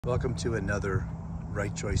Welcome to another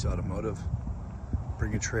Right Choice Automotive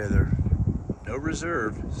Bring a Trailer No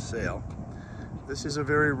Reserve sale. This is a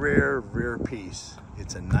very rare piece.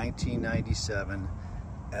 It's a 1997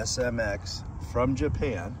 SMX from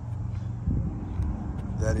Japan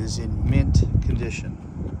that is in mint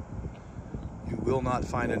condition. You will not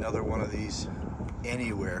find another one of these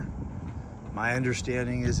anywhere. My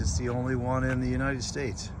understanding is it's the only one in the United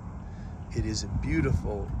States. It is a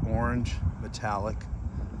beautiful orange metallic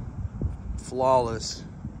flawless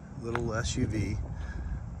little SUV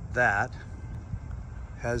that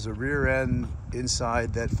has a rear end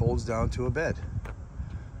inside that folds down to a bed.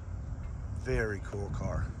 Very cool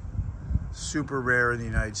car. Super rare in the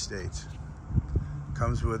United States.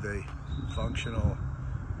 Comes with a functional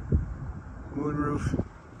moonroof.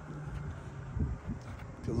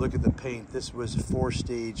 If you look at the paint, this was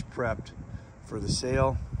 4-stage prepped for the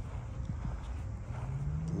sale.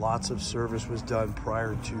 Lots of service was done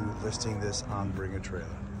prior to listing this on Bring a Trailer.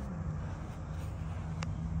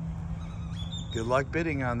 Good luck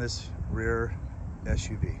bidding on this rare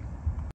SUV.